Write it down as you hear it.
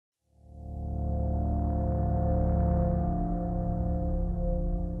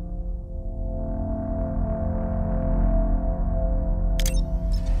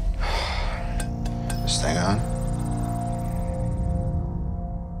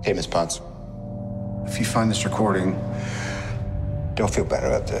Hey, Miss Potts. If you find this recording, don't feel bad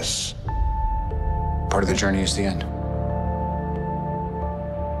about this. Part of the journey is the end.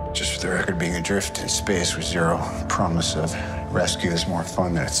 Just for the record, being adrift in space with zero promise of rescue is more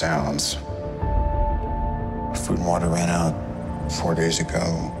fun than it sounds. Food and water ran out 4 days ago.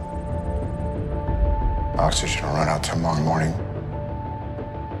 Oxygen will run out tomorrow morning.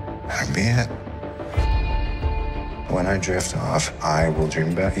 That'll be it. When I drift off, I will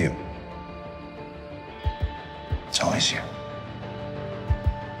dream about you. It's always you.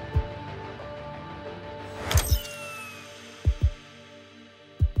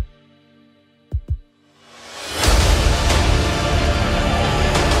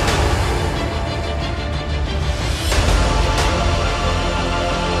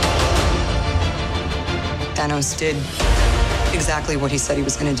 Thanos did exactly what he said he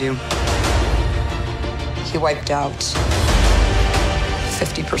was going to do. He wiped out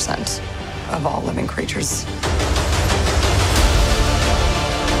 50% of all living creatures.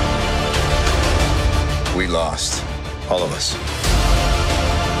 We lost, all of us.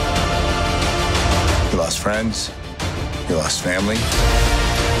 We lost friends, we lost family.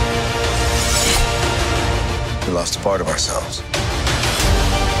 We lost a part of ourselves.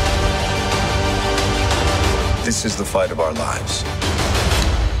 This is the fight of our lives.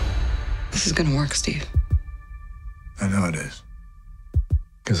 This is gonna work, Steve. I know it is.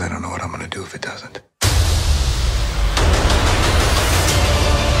 Because I don't know what I'm gonna do if it doesn't.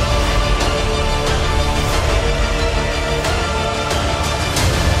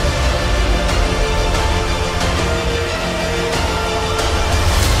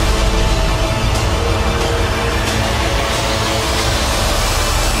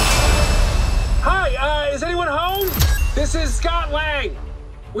 Is anyone home? This is Scott Lang.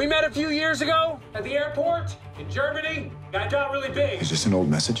 We met a few years ago at the airport in Germany. I got really big. Is this an old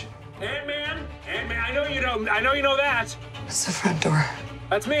message? Ant-Man, I know you know that. It's the front door.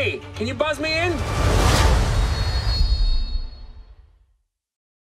 That's me. Can you buzz me in?